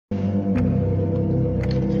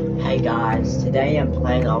Hey guys, today I'm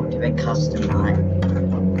playing Ultimate Custom Night.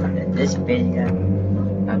 In this video,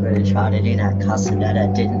 I'm going to try to do that custom that I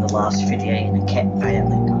did in the last video and I kept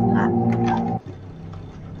failing on that.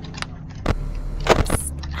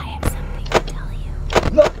 I have something to tell you.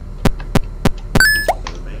 Look!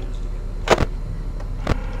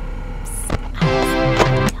 I have something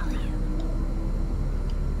to tell you.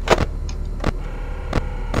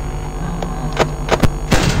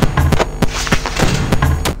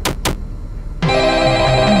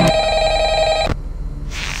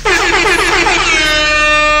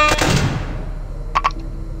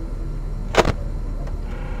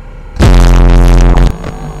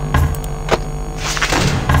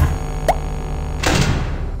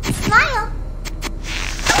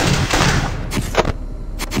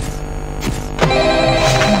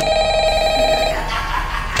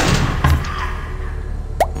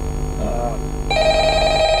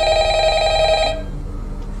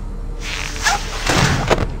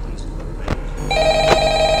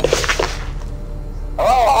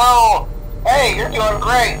 You're doing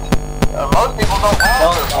great. Most people don't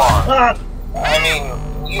last this long. I mean,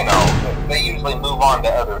 you know, they usually move on to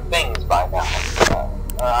other things by now.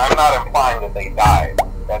 I'm not implying that they died.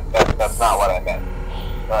 That's not what I meant.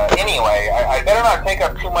 Anyway, I better not take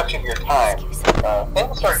up too much of your time.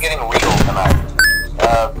 Things start getting real tonight.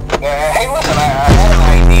 Hey, listen, I had an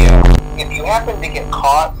idea. If you happen to get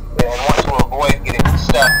caught and want to avoid getting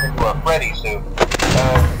stuffed into a Freddy suit,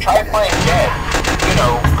 try playing dead. You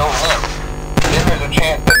know, go limp. Then there's a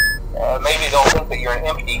chance that maybe they'll think that you're an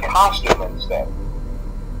empty costume instead.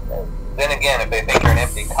 Then again, if they think you're an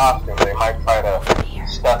empty costume, they might try to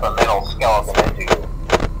stuff a metal skeleton into you.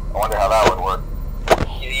 I wonder how that would work.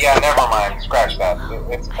 Yeah, never mind. Scratch that.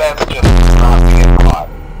 It's best just not to get caught.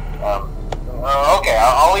 Okay,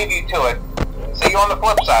 I'll leave you to it. See you on the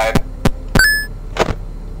flip side.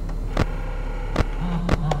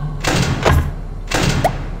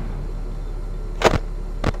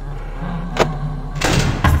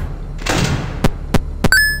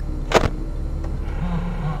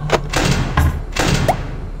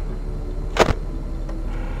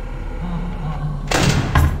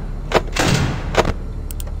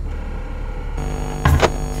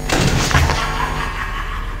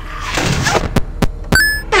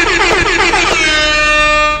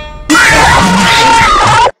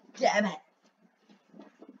 Damn it!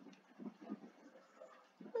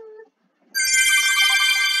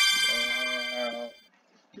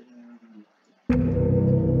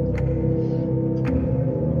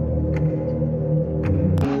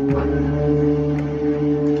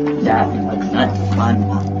 That was not the fun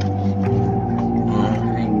one.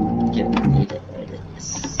 I'm gonna need to edit this.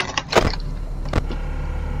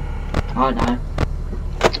 Oh no.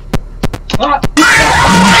 Ah!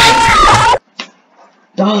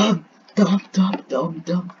 Dumb!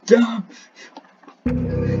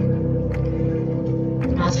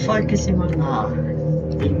 I was focusing on that.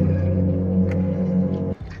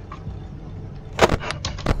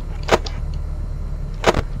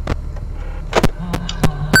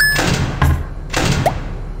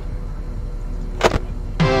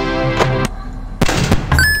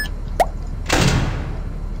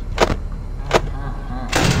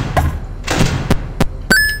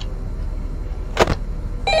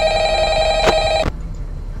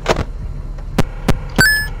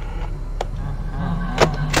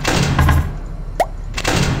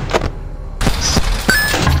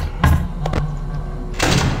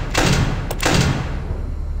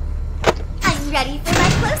 Ready for my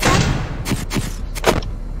close-up?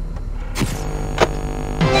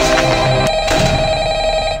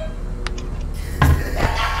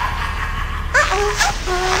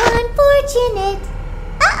 How unfortunate.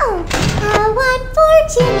 How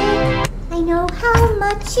unfortunate. I know how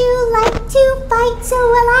much you like to fight, so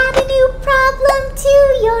I'll add a new problem to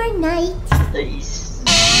your night. Please.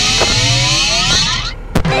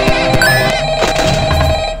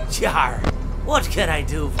 Jar, what can I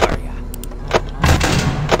do for you?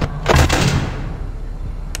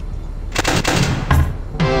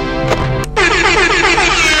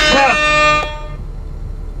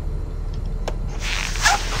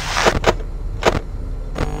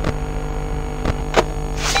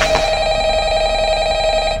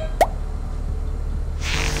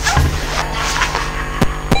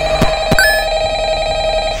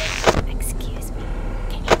 Excuse me,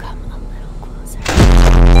 can you come a little closer?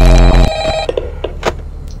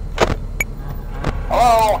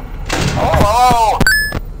 Hello?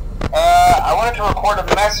 I wanted to record a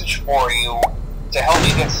message for you to help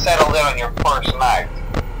you get settled in on your first night.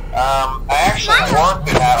 I actually worked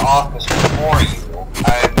in that office before you.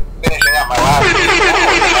 I'm finishing up my last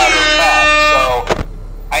week.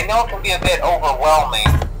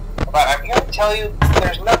 overwhelming, but I'm here to tell you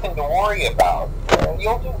there's nothing to worry about.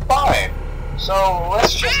 You'll do fine. So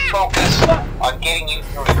let's just focus on getting you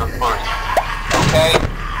through your first, okay?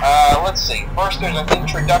 Let's see. First, there's an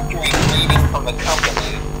introductory greeting from the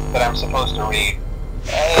company that I'm supposed to read.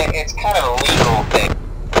 It's kind of a legal thing.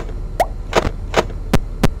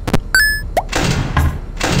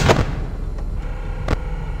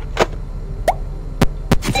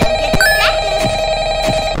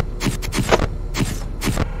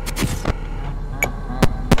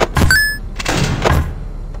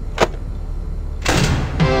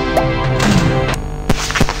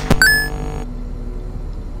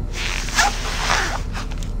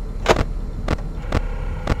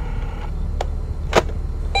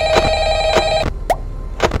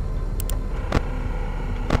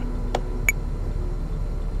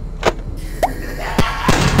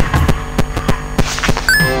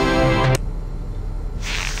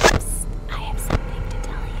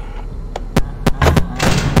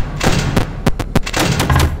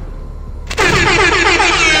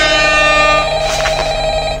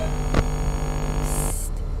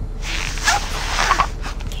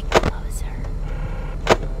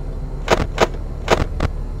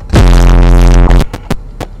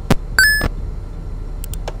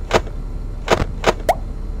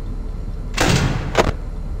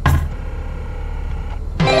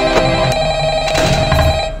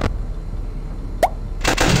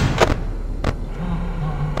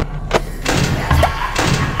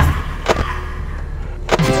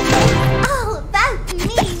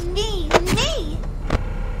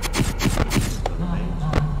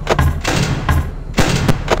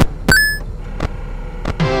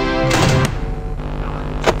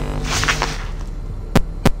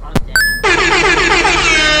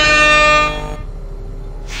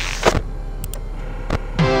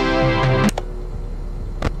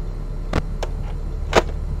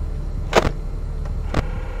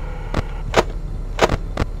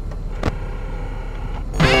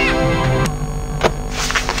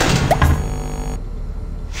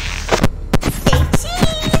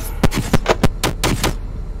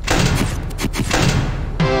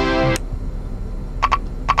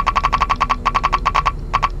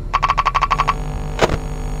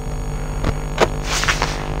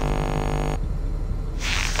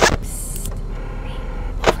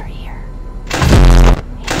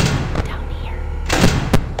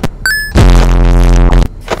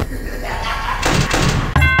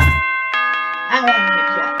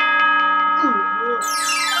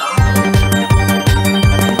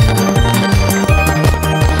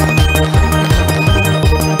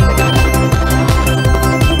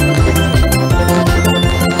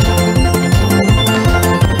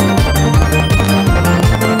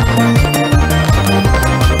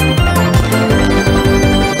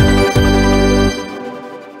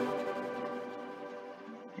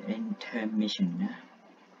 Intermission.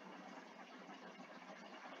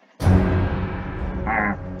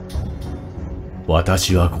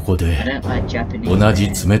 私はここで I don't like Japanese. 同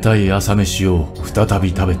じ冷たい朝飯を再び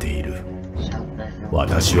食べている。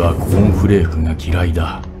私はコーンフレークが嫌い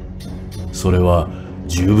だ。それは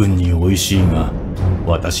十分に美味しいが、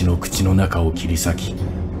私の口の中を切り裂き、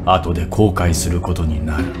後で後悔することに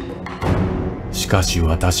なる。しかし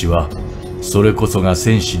私は、それこそが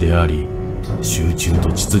戦士であり、集中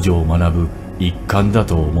と秩序を学ぶ一環だ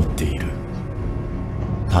と思っている。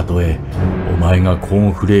たとえお前がコー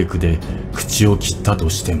ンフレークで口を切ったと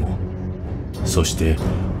しても、そして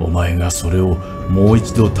お前がそれをもう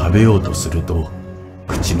一度食べようとすると、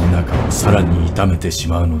口の中をさらに痛めてし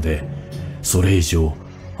まうので、それ以上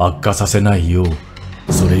悪化させないよ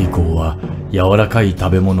う、それ以降は柔らかい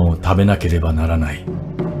食べ物を食べなければならない。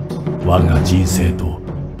我が人生と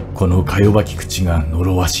このかよばき口が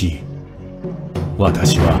呪わしい。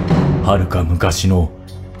私は遥か昔の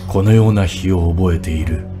このような日を覚えてい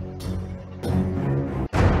る。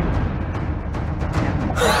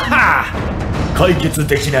はあ、解決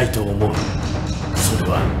できないと思う。それ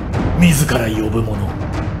は自ら呼ぶもの。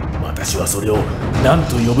私はそれを何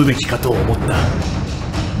と呼ぶべきかと思った。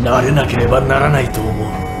慣れなければならないと思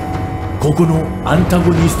う。ここのアンタ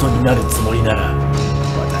ゴニストになるつもりなら、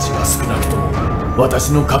私は少なくとも私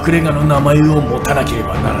の隠れ家の名前を持たなけれ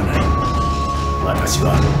ばならない。私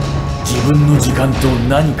は自分の時間と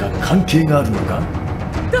何か関係があるのか？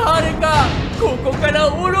誰かここから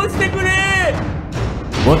下ろしてくれ！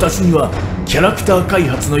私にはキャラクター開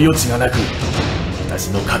発の余地がなく、私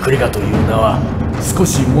の隠れ家という名は少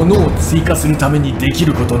し物を追加するためにでき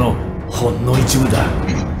ることのほんの一部だ。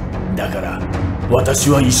だから私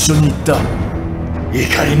は一緒に行った。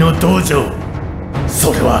怒りの道場。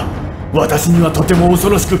それは私にはとても恐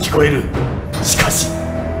ろしく聞こえる。しかし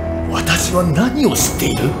私は何を知って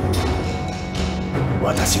いる？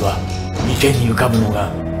私は池に浮かぶの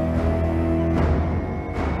が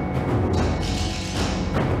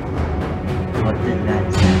What did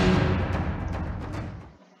that say?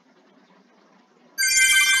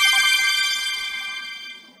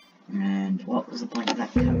 And what was the point of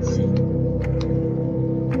that cutscene?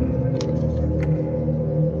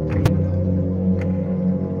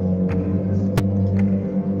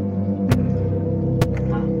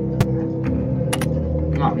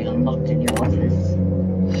 Not be unlocked in your office.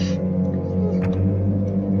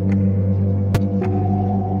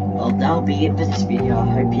 Well, that'll be it for this video. I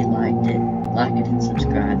hope you liked it. Like it and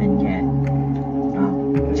subscribe, and yeah.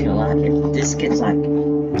 If you like it, if this gets like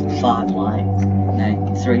 5 likes,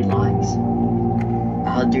 no, 3 likes,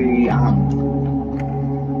 I'll do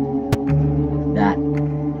that,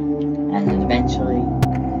 and then eventually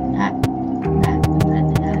that.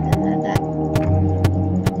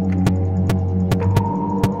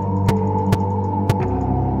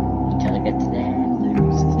 Until I get to there and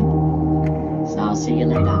lose. So I'll see you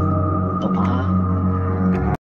later. Bye bye.